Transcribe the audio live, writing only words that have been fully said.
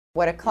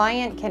What a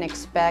client can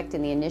expect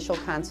in the initial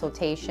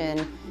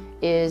consultation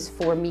is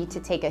for me to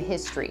take a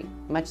history.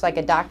 Much like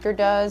a doctor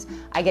does,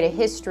 I get a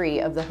history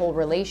of the whole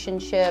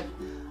relationship,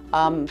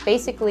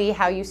 basically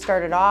how you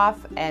started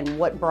off and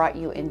what brought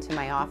you into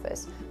my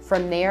office.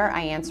 From there,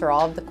 I answer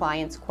all of the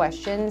client's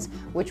questions,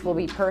 which will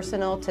be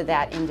personal to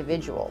that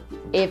individual.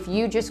 If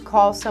you just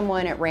call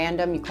someone at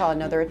random, you call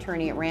another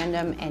attorney at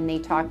random, and they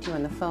talk to you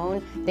on the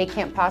phone, they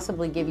can't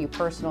possibly give you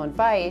personal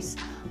advice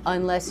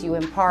unless you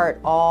impart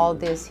all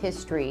this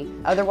history.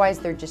 Otherwise,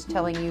 they're just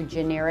telling you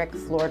generic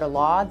Florida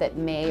law that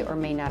may or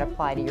may not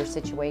apply to your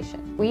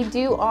situation. We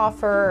do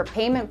offer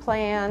payment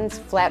plans,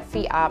 flat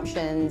fee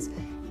options,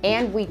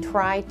 and we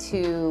try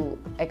to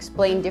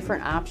explain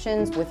different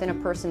options within a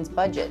person's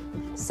budget.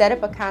 Set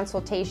up a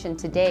consultation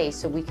today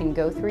so we can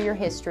go through your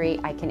history,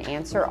 I can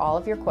answer all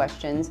of your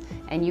questions,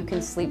 and you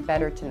can sleep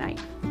better tonight.